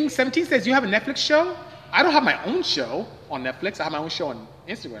 Jay Singh 17 says, you have a Netflix show? I don't have my own show on Netflix. I have my own show on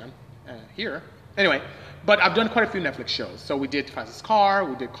Instagram here. Anyway, but I've done quite a few Netflix shows. So we did Francis Carr,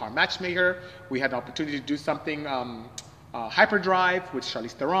 we did Car Matchmaker, we had the opportunity to do something, Hyperdrive with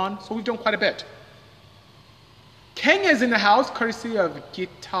Charlize Theron. So we've done quite a bit. Kenya is in the house, courtesy of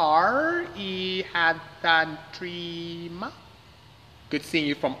Guitar E Hadantrima. Good seeing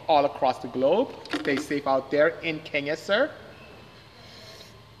you from all across the globe. Stay safe out there in Kenya, sir.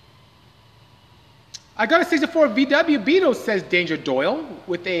 I got a 64 VW Beetle, says Danger Doyle,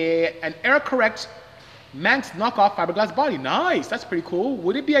 with an error-correct Manx knockoff fiberglass body. Nice, that's pretty cool.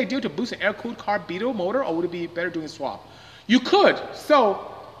 Would it be ideal to boost an air-cooled car Beetle motor, or would it be better doing a swap? You could. So,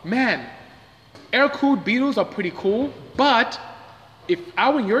 man, air-cooled Beetles are pretty cool, but if I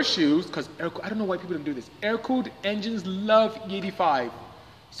were in your shoes, because I don't know why people don't do this, air-cooled engines love E85.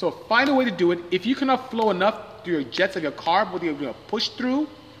 So find a way to do it. If you cannot flow enough through your jets of your car, whether you're going to push through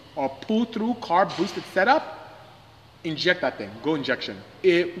or pull through carb boosted setup, inject that thing. Go injection.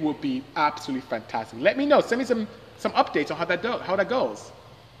 It will be absolutely fantastic. Let me know. Send me some updates on how that goes.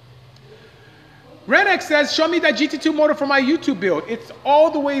 Renex says, show me that GT2 motor for my YouTube build. It's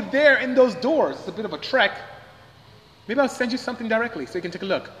all the way there in those doors. It's a bit of a trek. Maybe I'll send you something directly so you can take a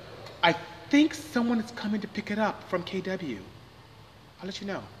look. I think someone is coming to pick it up from KW. I'll let you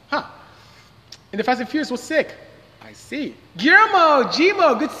know. Huh. And the Fast and Furious was sick. I see. Guillermo,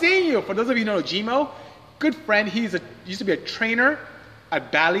 Gmo, good seeing you. For those of you who know Gmo, good friend. He used to be a trainer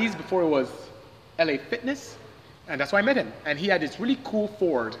at Bally's before it was LA Fitness. And that's why I met him. And he had this really cool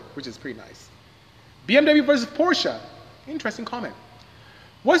Ford, which is pretty nice. BMW versus Porsche. Interesting comment.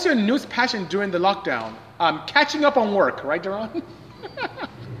 What's your newest passion during the lockdown? Catching up on work, right, Duran?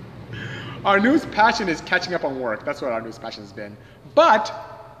 Our newest passion is catching up on work. That's what our newest passion has been. But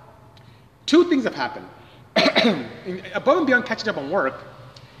two things have happened. Above and beyond catching up on work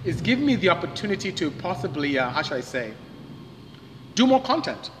is giving me the opportunity to possibly, how should I say, do more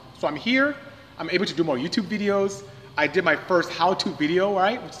content. So I'm here, I'm able to do more YouTube videos. I did my first how-to video,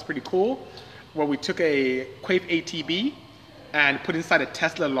 right, which is pretty cool, where we took a Quave ATB and put inside a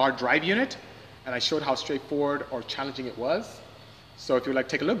Tesla large drive unit, and I showed how straightforward or challenging it was. So if you'd like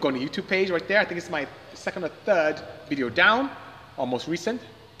to take a look, go on the YouTube page right there. I think it's my second or third video down, or most recent,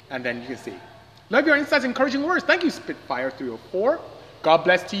 and then you can see. Love your insights, encouraging words. Thank you, Spitfire 304. God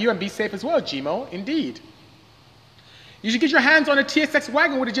bless to you and be safe as well, Gmo. Indeed. You should get your hands on a TSX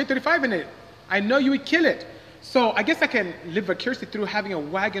wagon with a J35 in it. I know you would kill it. So I guess I can live vicariously through having a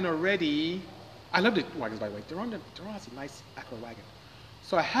wagon already. I love the wagons, by the way. Duran has a nice Acura wagon.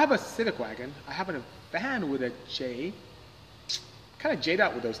 So I have a Civic wagon. I have a van with a J. Kind of jade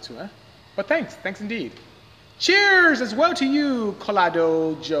out with those two, huh? But thanks. Thanks indeed. Cheers as well to you,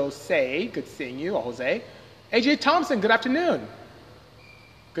 Colado Jose. Good seeing you, or Jose. AJ Thompson, good afternoon.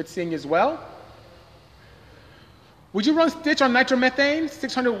 Good seeing you as well. Would you run Stitch on nitromethane?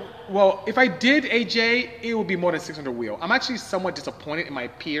 600, well, if I did AJ, it would be more than 600 wheel. I'm actually somewhat disappointed in my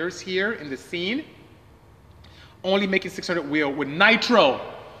peers here in the scene, only making 600 wheel with nitro.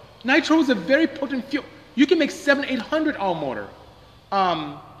 Nitro is a very potent fuel. You can make 700-800 hour motor.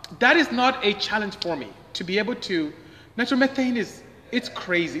 That is not a challenge for me. To be able to, nitromethane it's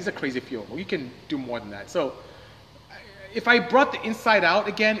crazy. It's a crazy fuel. You can do more than that. So if I brought the inside out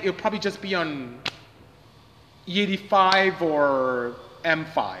again, it would probably just be on E85 or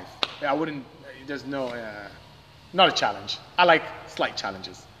M5. I wouldn't, there's no, not a challenge. I like slight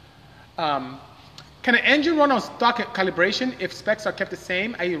challenges. Can an engine run on stock calibration if specs are kept the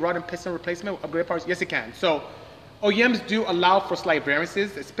same, i.e. rod and piston replacement with upgrade parts? Yes, it can. So OEMs do allow for slight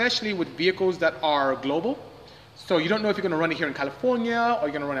variances, especially with vehicles that are global. So you don't know if you're going to run it here in California, or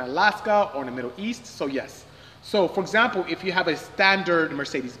you're going to run it in Alaska, or in the Middle East. So yes. So for example, if you have a standard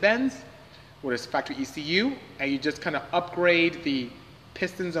Mercedes-Benz with its factory ECU, and you just kind of upgrade the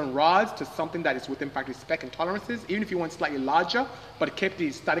pistons and rods to something that is within factory spec and tolerances, even if you want slightly larger, but keep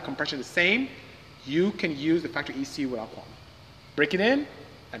the static compression the same, you can use the factory ECU without problem. Break it in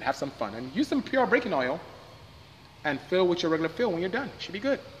and have some fun. And use some pure braking oil and fill with your regular fill when you're done. Should be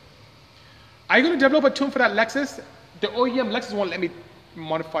good. Are you going to develop a tune for that Lexus? The OEM Lexus won't let me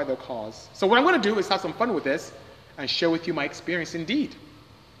modify the cause. So what I'm going to do is have some fun with this and share with you my experience indeed.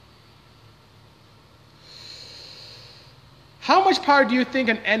 How much power do you think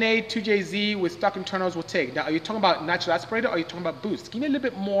an NA2JZ with stock internals will take? Now, are you talking about natural aspirator or are you talking about boost? Give me a little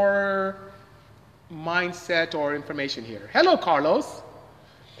bit more mindset or information here. Hello, Carlos.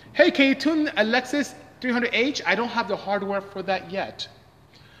 Hey, can you tune a Lexus 300H? I don't have the hardware for that yet.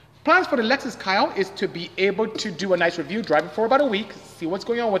 Plans for the Lexus, Kyle, is to be able to do a nice review, drive it for about a week, see what's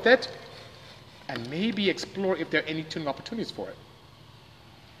going on with it, and maybe explore if there are any tuning opportunities for it.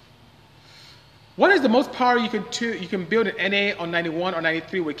 What is the most power you can build an NA on 91 or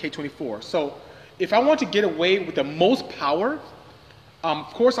 93 with K24? So if I want to get away with the most power, of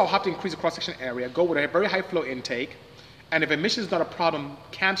course I'll have to increase the cross-section area, go with a very high flow intake, and if emission is not a problem,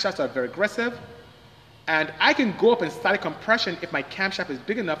 camshafts are very aggressive, and I can go up in static compression if my camshaft is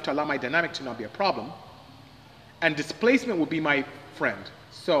big enough to allow my dynamic to not be a problem, and displacement will be my friend.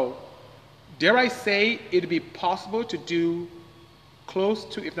 So dare I say it'd be possible to do close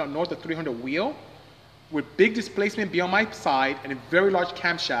to, if not north of 300 wheel with big displacement beyond my side and very large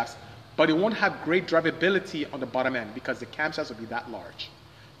camshafts, but it won't have great drivability on the bottom end because the camshafts will be that large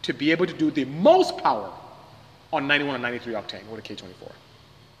to be able to do the most power on 91 and 93 octane with a K24.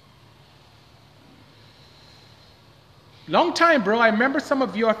 Long time, bro. I remember some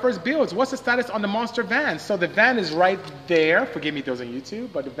of your first builds. What's the status on the Monster van? So the van is right there. Forgive me those on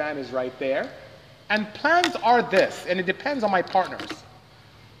YouTube, but the van is right there. And plans are this, and it depends on my partners.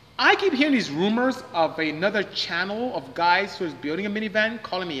 I keep hearing these rumors of another channel of guys who's building a minivan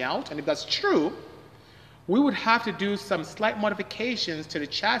calling me out, and if that's true, we would have to do some slight modifications to the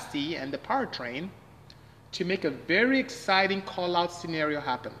chassis and the powertrain to make a very exciting call-out scenario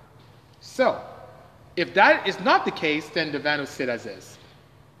happen. So, if that is not the case, then the van will sit as is.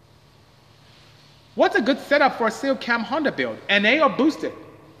 What's a good setup for a single cam Honda build? NA or boosted?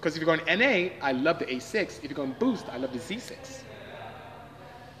 Because if you're going NA, I love the A6. If you're going boost, I love the Z6.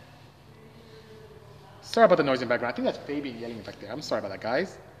 Sorry about the noise in the background. I think that's Fabian yelling back there. I'm sorry about that,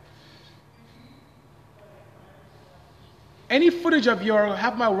 guys. Any footage of your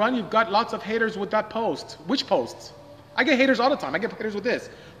half mile run, you've got lots of haters with that post. Which posts? I get haters all the time. I get haters with this.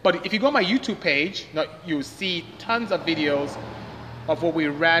 But if you go on my YouTube page, you'll see tons of videos of what we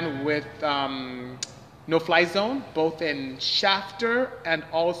ran with No Fly Zone, both in Shafter and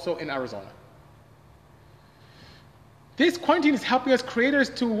also in Arizona. This quarantine is helping us creators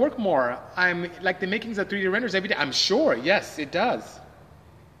to work more. I'm like the makings of 3D renders every day. I'm sure, yes, it does.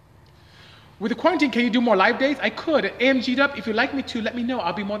 With the quarantine, can you do more live days? I could. AMG'd up, if you'd like me to, let me know.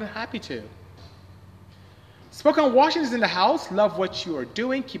 I'll be more than happy to. Spoken Washington is in the house. Love what you are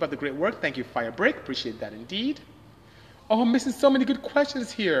doing. Keep up the great work. Thank you, Firebreak. Appreciate that indeed. Oh, I'm missing so many good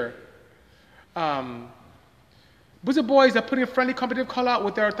questions here. Blizzard Boys are putting a friendly competitive call out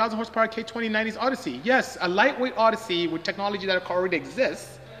with their 1,000 horsepower K2090s Odyssey. Yes, a lightweight Odyssey with technology that already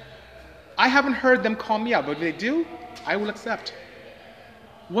exists. I haven't heard them call me out, but if they do, I will accept.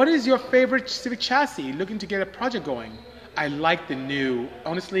 What is your favorite Civic chassis? Looking to get a project going. I like the new,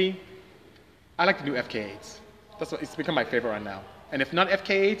 honestly, I like the new FK8s. That's what, it's become my favorite right now. And if not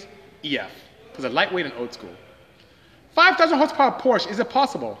FK8, EF, because they're lightweight and old school. 5,000 horsepower Porsche, is it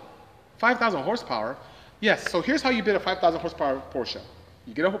possible? 5,000 horsepower? Yes, so here's how you build a 5,000 horsepower Porsche.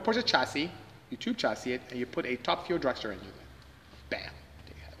 You get a Porsche chassis, you tube chassis it, and you put a top fuel dragster engine in. Bam,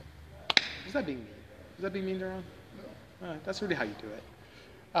 there you have it. Is that being mean? Is that being mean, Daron? No. That's really how you do it.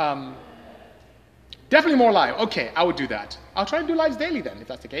 Definitely more live. Okay, I would do that. I'll try and do lives daily then, if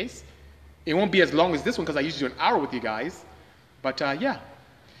that's the case. It won't be as long as this one because I usually do an hour with you guys. But yeah.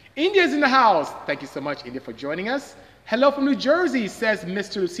 India's in the house. Thank you so much, India, for joining us. Hello from New Jersey, says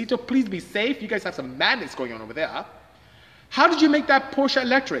Mr. Lucito. Please be safe. You guys have some madness going on over there. How did you make that Porsche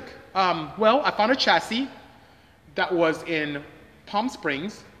electric? Well, I found a chassis that was in Palm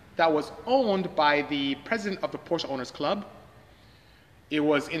Springs that was owned by the president of the Porsche Owners Club. It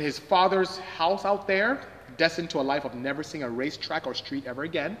was in his father's house out there, destined to a life of never seeing a racetrack or street ever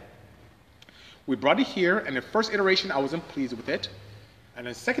again. We brought it here, and the first iteration, I wasn't pleased with it. And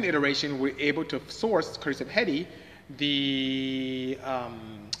the second iteration, we were able to source, courtesy of Hedy, the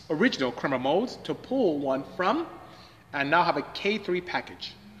original Kremer modes to pull one from, and now have a K3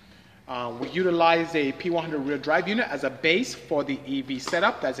 package. We utilized a P100 rear drive unit as a base for the EV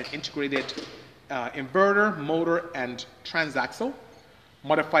setup. That's an integrated inverter, motor, and transaxle.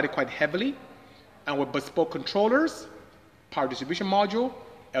 Modified it quite heavily, and with bespoke controllers, power distribution module,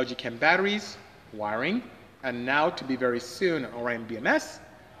 LG Chem batteries, wiring, and now to be very soon Orion BMS,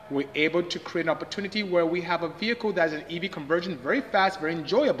 we're able to create an opportunity where we have a vehicle that is an EV conversion, very fast, very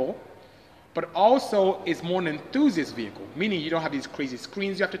enjoyable, but also is more an enthusiast vehicle, meaning you don't have these crazy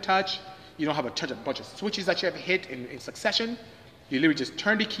screens you have to touch. You don't have a bunch of switches that you have to hit in succession. You literally just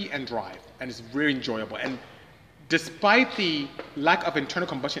turn the key and drive, and it's very enjoyable. And despite the lack of internal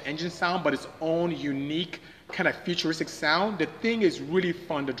combustion engine sound, but its own unique kind of futuristic sound, the thing is really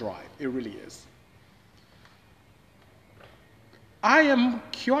fun to drive. It really is. I am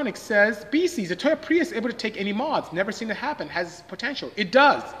Kionic says, BC, the Toyota Prius able to take any mods? Never seen it happen. Has potential. It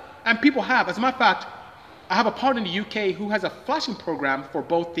does. And people have. As a matter of fact, I have a partner in the UK who has a flashing program for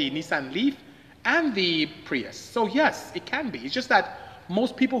both the Nissan Leaf and the Prius. So yes, it can be. It's just that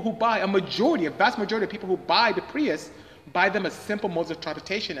most people who buy, a vast majority of people who buy the Prius, buy them as simple modes of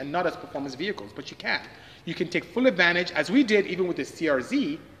transportation and not as performance vehicles. But you can. You can take full advantage, as we did even with the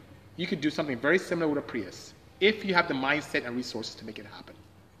CRZ. You could do something very similar with a Prius, if you have the mindset and resources to make it happen.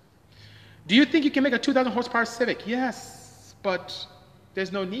 Do you think you can make a 2,000 horsepower Civic? Yes, but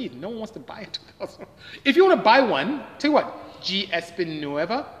there's no need. No one wants to buy a 2,000. If you want to buy one, tell you what, G.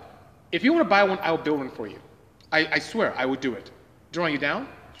 Espinueva, if you want to buy one, I will build one for you. I swear, I will do it. Duran, you down?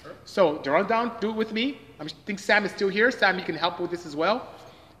 Sure. So, Duran down, do it with me. I think Sam is still here. Sam, you can help with this as well.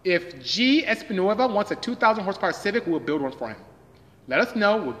 If G. Espinueva wants a 2,000 horsepower Civic, we'll build one for him. Let us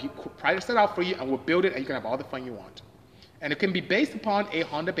know, we'll price it out for you, and we'll build it, and you can have all the fun you want. And it can be based upon a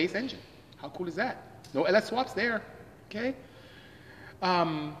Honda-based engine. How cool is that? No LS swaps there, okay?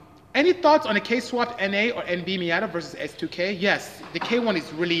 Any thoughts on a K-swapped NA or NB Miata versus S2K? Yes, the K1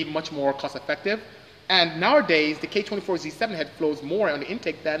 is really much more cost-effective, and nowadays, the K24Z7 head flows more on the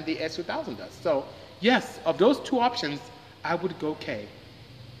intake than the S2000 does. So, yes, of those two options, I would go K.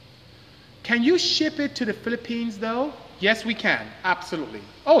 Can you ship it to the Philippines, though? Yes, we can. Absolutely.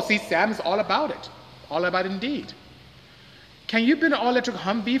 Oh, see, Sam is all about it. All about it indeed. Can you build an all-electric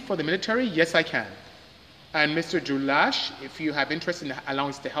Humvee for the military? Yes, I can. And Mr. Julash, if you have interest in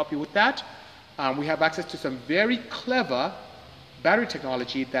allowing us to help you with that, we have access to some very clever battery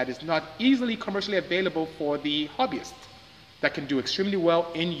technology that is not easily commercially available for the hobbyist that can do extremely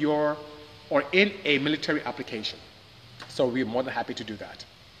well in your or in a military application. So we're more than happy to do that.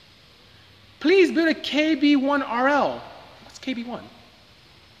 Please build a KB1RL. What's KB1?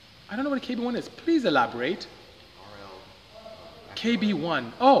 I don't know what a KB1 is. Please elaborate. RL.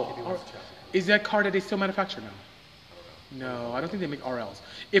 KB1. Oh, is that car that they still manufacture now? No, I don't think they make RLs.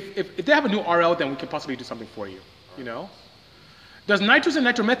 If they have a new RL, then we can possibly do something for you. You know? Does nitrous and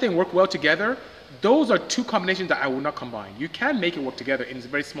nitromethane work well together? Those are two combinations that I will not combine. You can make it work together in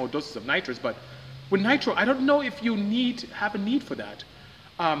very small doses of nitrous, but with nitro, I don't know if you have a need for that.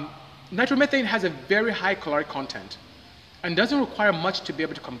 Nitromethane has a very high caloric content and doesn't require much to be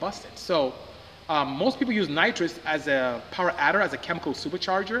able to combust it. So most people use nitrous as a power adder, as a chemical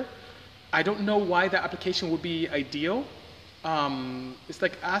supercharger. I don't know why that application would be ideal. It's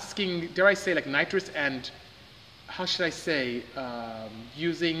like asking, dare I say, like nitrous and, how should I say,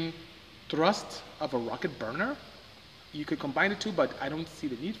 using thrust of a rocket burner? You could combine the two, but I don't see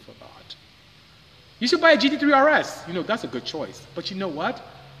the need for that. You should buy a GT3 RS. You know, that's a good choice. But you know what?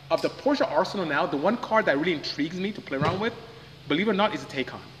 Of the Porsche arsenal now, the one car that really intrigues me to play around with, believe it or not, is a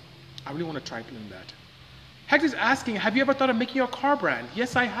Taycan. I really want to try doing that. Hector's asking, have you ever thought of making your car brand?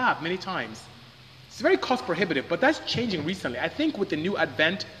 Yes, I have, many times. It's very cost prohibitive, but that's changing recently. I think with the new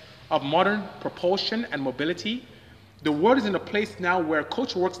advent of modern propulsion and mobility, the world is in a place now where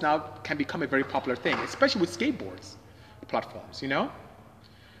Coach Works now can become a very popular thing, especially with skateboards platforms, you know?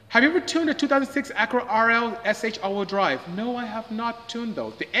 Have you ever tuned a 2006 Acura RL SH all-wheel drive? No, I have not tuned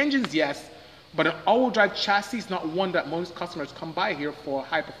those. The engines, yes, but an all-wheel drive chassis is not one that most customers come by here for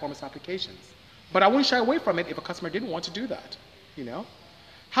high-performance applications. But I wouldn't shy away from it if a customer didn't want to do that, you know?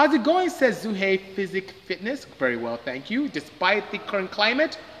 How's it going, says Zuhei Physic Fitness. Very well, thank you. Despite the current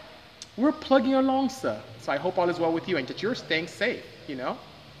climate, we're plugging along, sir. So I hope all is well with you and that you're staying safe, you know?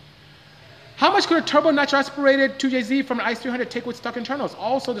 How much could a turbo nitro aspirated 2JZ from an ICE300 take with stock internals?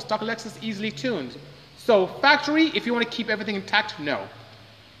 Also, the stock Lexus easily tuned. So factory, if you want to keep everything intact, no.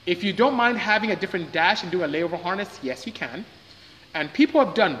 If you don't mind having a different dash and doing a layover harness, yes, you can. And people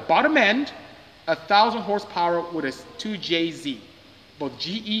have done bottom end, 1,000 horsepower with a 2JZ, both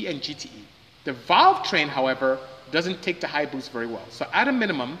GE and GTE. The valve train, however, doesn't take the high boost very well. So at a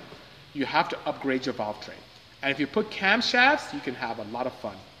minimum, you have to upgrade your valve train. And if you put camshafts, you can have a lot of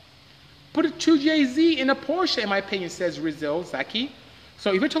fun. Put a 2JZ in a Porsche, in my opinion, says Rizal Zaki.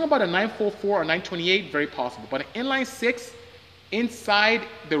 So if you're talking about a 944 or 928, very possible. But an inline 6 inside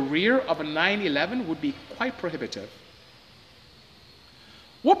the rear of a 911 would be quite prohibitive.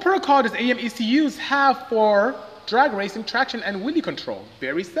 What protocol does AM ECUs have for drag racing, traction, and wheelie control?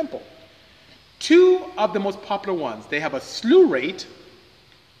 Very simple. Two of the most popular ones. They have a slew rate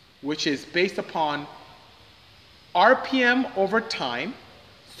which is based upon RPM over time.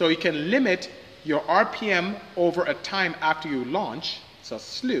 So you can limit your RPM over a time after you launch. So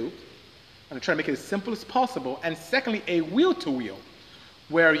slew. I'm trying to make it as simple as possible. And secondly, a wheel-to-wheel,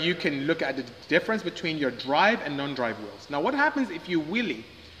 where you can look at the difference between your drive and non-drive wheels. Now what happens if you wheelie?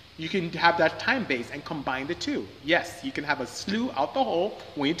 You can have that time base and combine the two. Yes, you can have a slew out the hole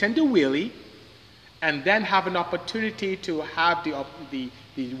when you tend to wheelie, and then have an opportunity to have the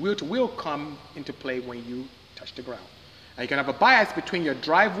wheel-to-wheel come into play when you touch the ground. And you can have a bias between your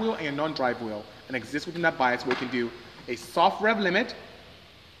drive wheel and your non-drive wheel, and exist within that bias where you can do a soft rev limit,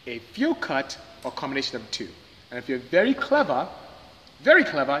 a fuel cut, or a combination of the two. And if you're very clever, you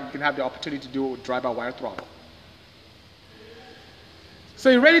can have the opportunity to do it with drive-by-wire throttle. So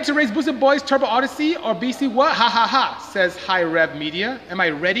you ready to race Boosted Boys Turbo Odyssey or BC what? Ha ha ha, says High Rev Media. Am I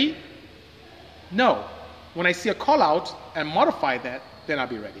ready? No. When I see a call out and modify that, then I'll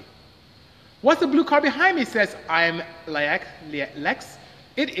be ready. What's the blue car behind me? Says I'm Lex.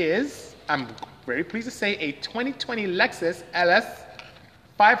 It is, I'm very pleased to say, a 2020 Lexus LS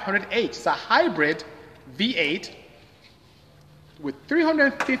 500H. It's a hybrid V8 with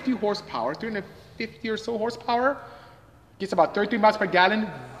 350 horsepower, 350 or so horsepower. Gets about 33 miles per gallon.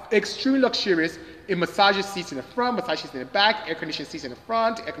 Extremely luxurious. It massages seats in the front, massages seats in the back, air conditioned seats in the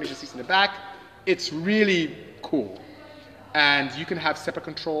front, air conditioned seats in the back. It's really cool. And you can have separate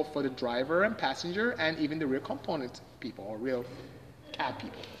control for the driver and passenger and even the rear component people or real cab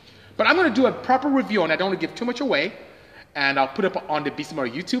people. But I'm going to do a proper review on it. I don't want to give too much away. And I'll put it up on the BC Motor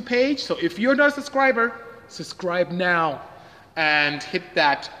YouTube page. So if you're not a subscriber, subscribe now and hit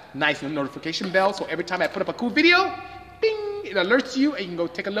that nice notification bell. So every time I put up a cool video, bing, it alerts you and you can go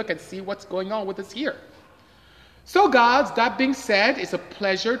take a look and see what's going on with us here. So guys, that being said, it's a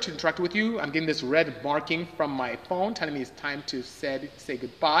pleasure to interact with you. I'm getting this red marking from my phone telling me it's time to say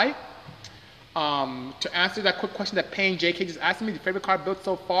goodbye. To answer that quick question that Payne JK just asked me, the favorite car built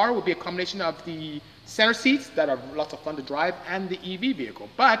so far would be a combination of the center seats that are lots of fun to drive and the EV vehicle.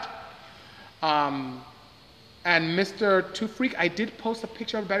 But, and Mr. Two Freak, I did post a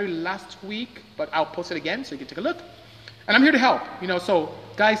picture of a battery last week, but I'll post it again so you can take a look. And I'm here to help, so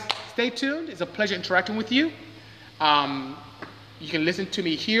guys, stay tuned. It's a pleasure interacting with you. You can listen to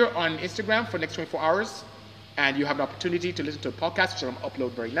me here on Instagram for the next 24 hours, and you have an opportunity to listen to a podcast, which I'm going to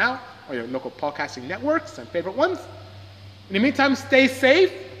upload right now, or your local podcasting networks and favorite ones. In the meantime, stay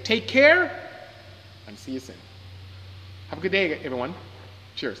safe, take care, and see you soon. Have a good day, everyone.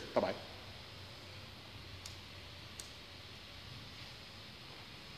 Cheers. Bye-bye.